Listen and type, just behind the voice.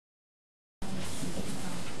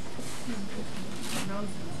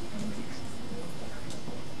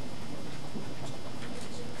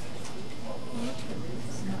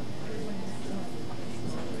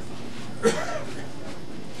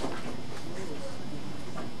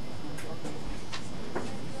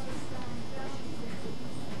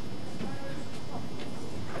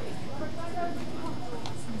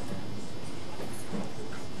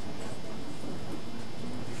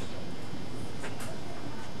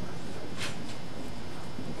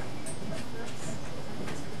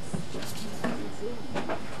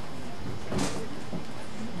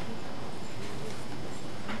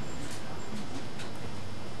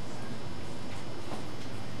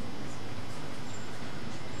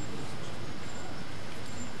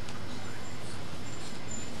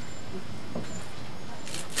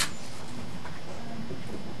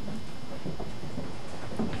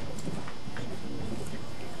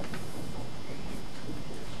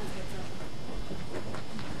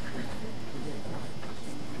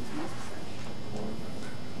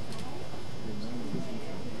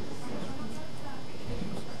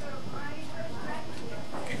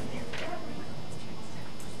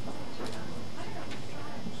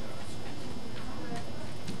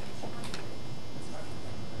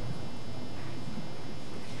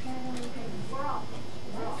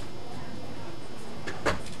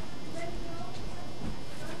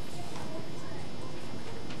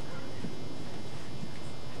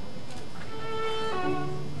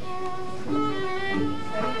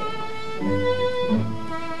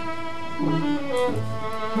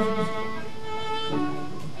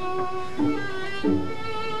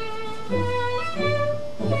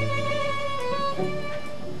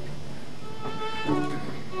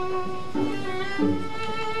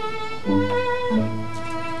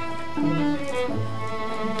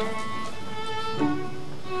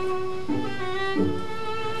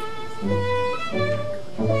Would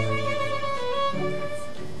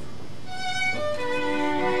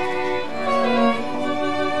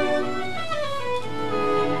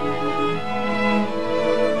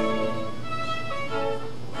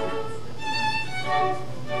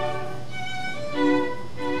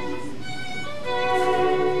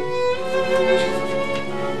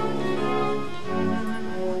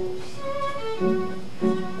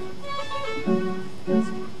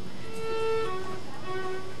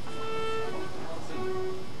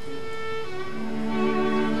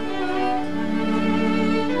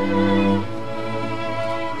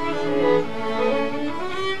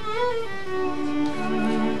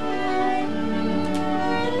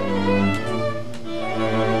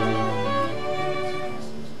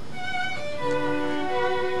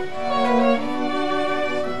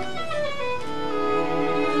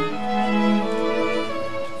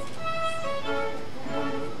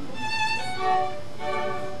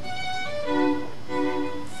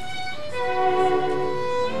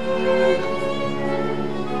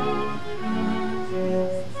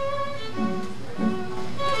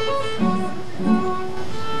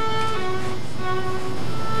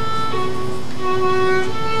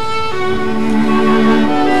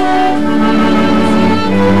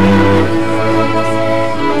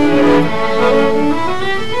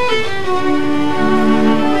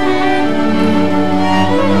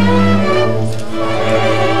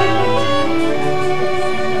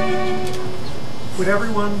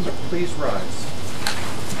everyone please rise?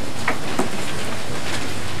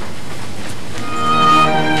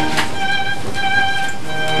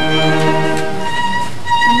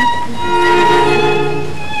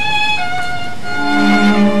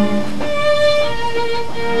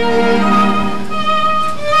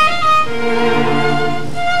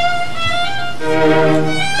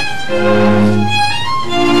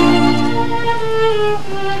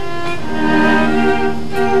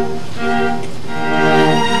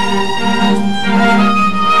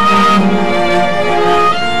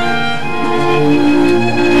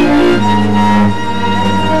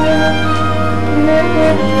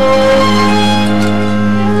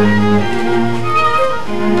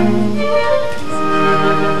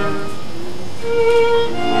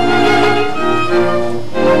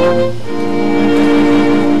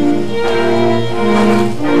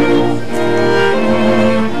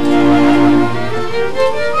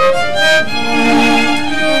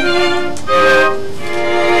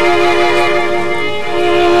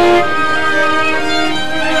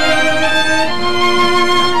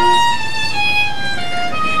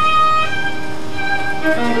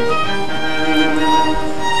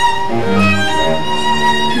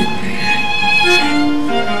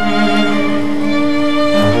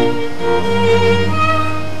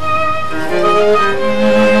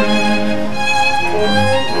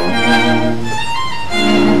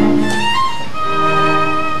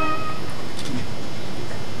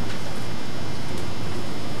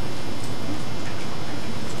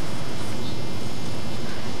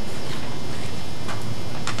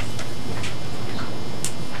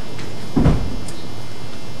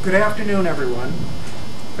 Good afternoon, everyone,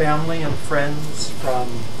 family and friends from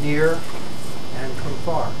near and from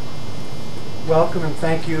far. Welcome and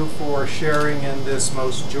thank you for sharing in this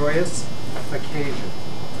most joyous occasion.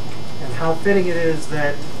 And how fitting it is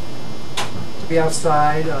that to be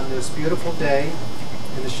outside on this beautiful day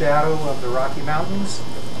in the shadow of the Rocky Mountains,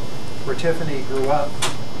 where Tiffany grew up,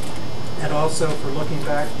 and also for looking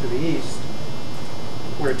back to the east,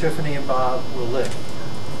 where Tiffany and Bob will live.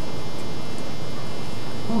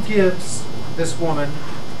 Who gives this woman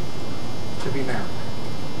to be married?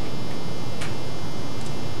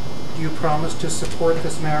 Do you promise to support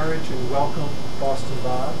this marriage and welcome Boston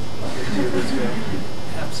Bob into this family?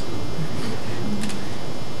 Absolutely.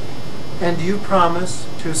 And do you promise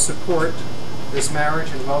to support this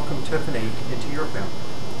marriage and welcome Tiffany into your family?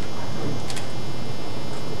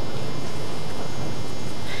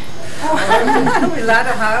 We let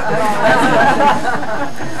her hug.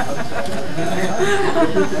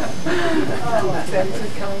 Oh,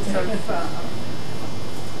 that's coming so far.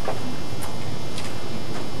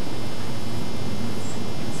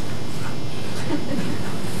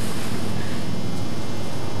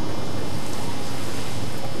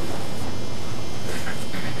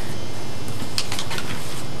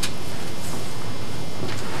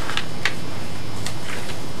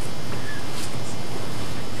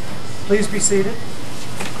 Please be seated.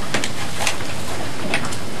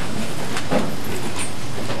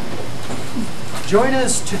 Join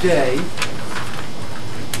us today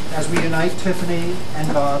as we unite Tiffany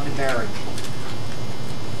and Bob in marriage.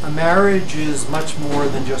 A marriage is much more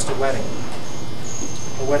than just a wedding.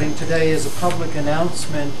 A wedding today is a public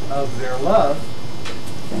announcement of their love,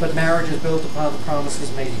 but marriage is built upon the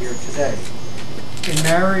promises made here today. In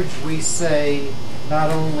marriage, we say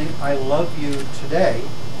not only I love you today,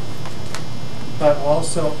 but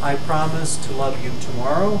also I promise to love you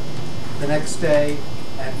tomorrow, the next day,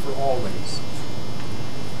 and for always.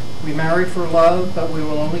 We marry for love, but we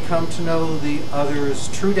will only come to know the other's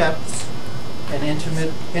true depths and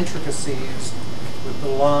intimate intricacies with the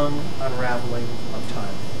long unraveling of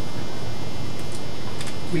time.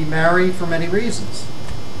 We marry for many reasons,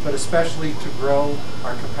 but especially to grow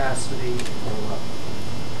our capacity for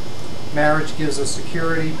love. Marriage gives us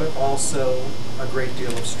security, but also a great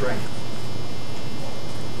deal of strength.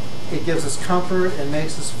 It gives us comfort and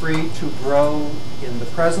makes us free to grow in the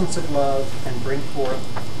presence of love and bring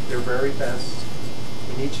forth their very best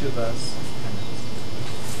in each of us.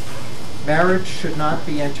 Marriage should not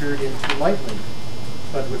be entered into lightly,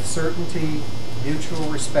 but with certainty, mutual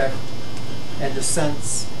respect, and a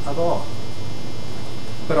sense of awe,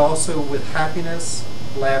 but also with happiness,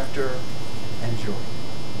 laughter, and joy.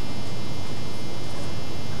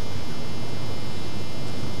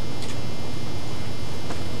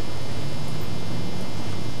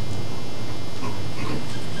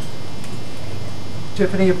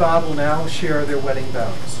 Tiffany and Bob will now share their wedding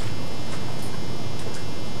vows.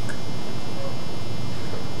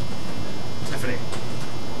 Tiffany,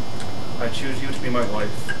 I choose you to be my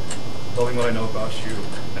wife, loving what I know about you,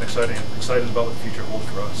 and excited about what the future holds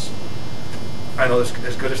for us. I know as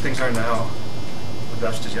good as things are now, the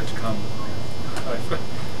best is yet to come. I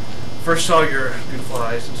first saw your beautiful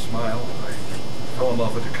eyes and smile. I fell in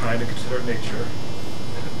love with your kind and considerate nature,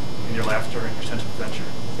 and your laughter and your sense of adventure.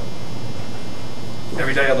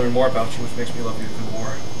 Every day I learn more about you, which makes me love you even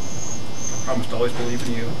more. I promise to always believe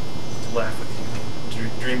in you, to laugh with you, to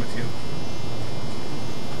dream with you,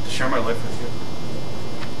 to share my life with you,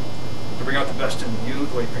 to bring out the best in you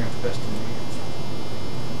the way you bring out the best in me.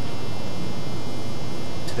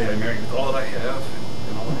 Today I marry you with all that I have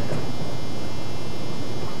and all that I am.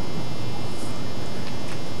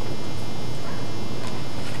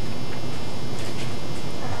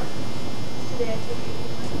 Today I take you to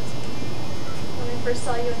my husband. When I first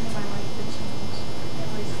saw you, I knew my life would change. I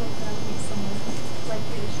always hoped that I would meet someone like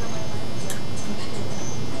you to share my life with.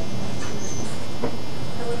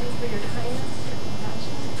 I love you for your kindness, your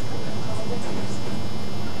compassion, your intelligence, and your strength.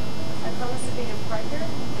 I promise to be your partner,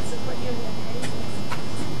 to support you in your days.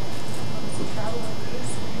 I promise to travel with you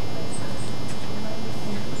to many places, and learn new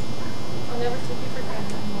things. I'll never take you for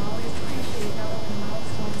granted, and will always appreciate not only the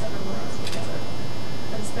milestones of our lives together,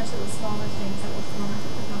 but especially the smaller things that will form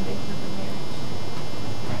the foundation of our marriage.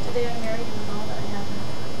 Today I marry you with all that I have in life.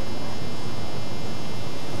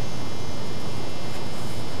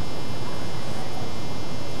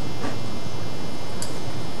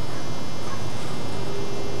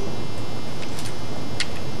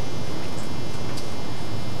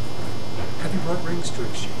 Have you brought rings to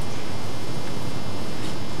exchange?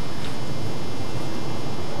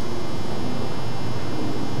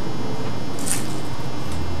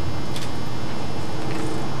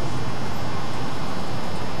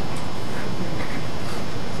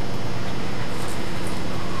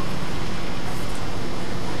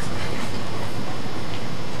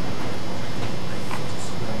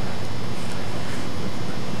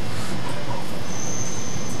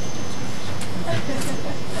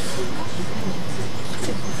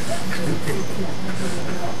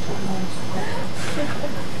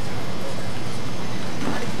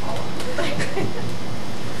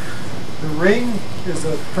 The ring is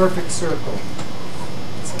a perfect circle.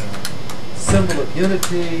 It's a symbol of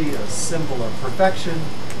unity, a symbol of perfection,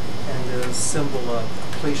 and a symbol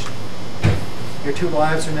of completion. Your two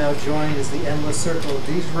lives are now joined as the endless circle of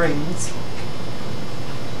these rings,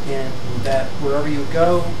 and that wherever you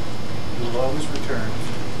go, you will always return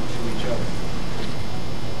to each other.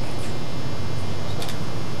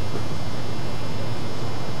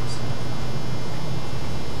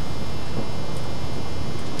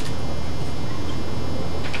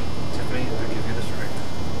 Tiffany, I give you this ring.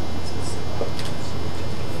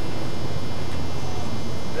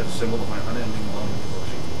 As a symbol of my unending love and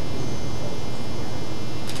devotion.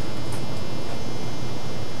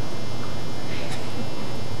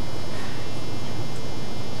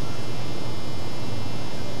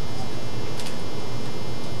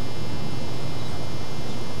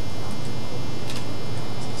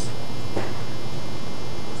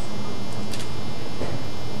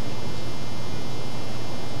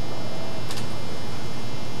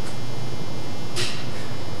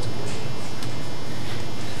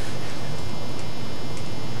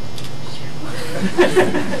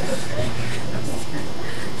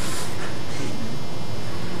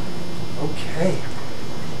 Okay.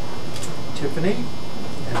 Tiffany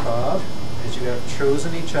and Bob, as you have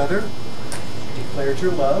chosen each other, declared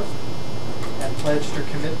your love, and pledged your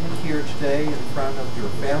commitment here today in front of your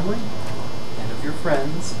family and of your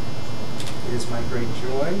friends, it is my great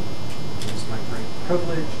joy, it is my great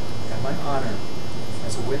privilege, and my honor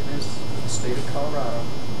as a witness in the state of Colorado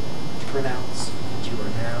to pronounce that you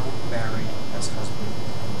are now married as husband and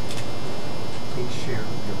wife. Please share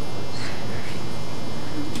your first.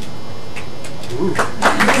 Ooh.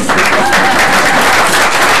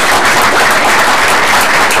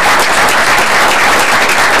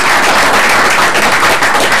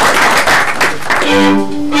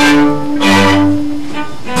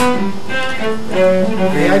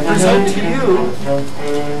 May I present to you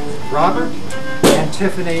Robert and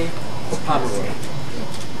Tiffany Pomeroy.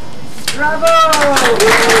 Bravo!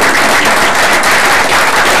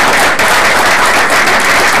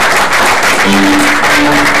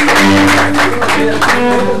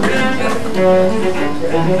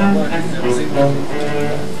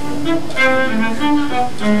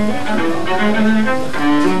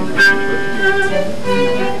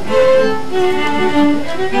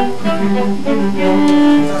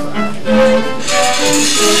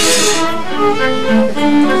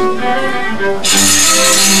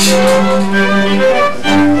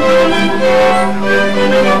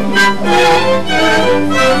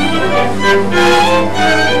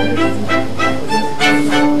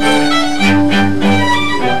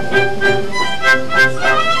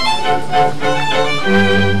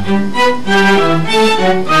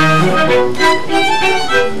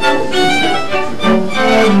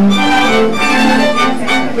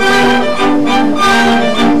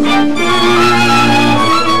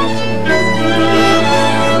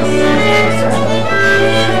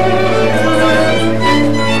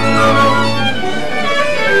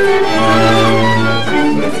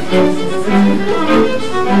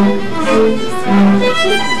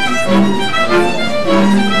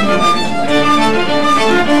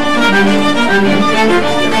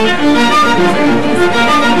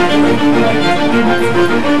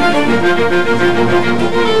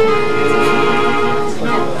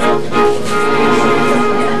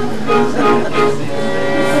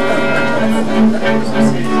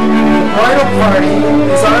 Party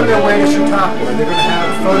is on their way to Chautauqua. They're going to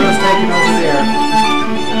have photos taken over there.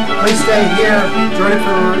 Please stay here, join it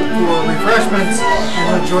for refreshments, and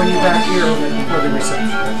we'll join you back here for the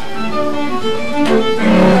reception.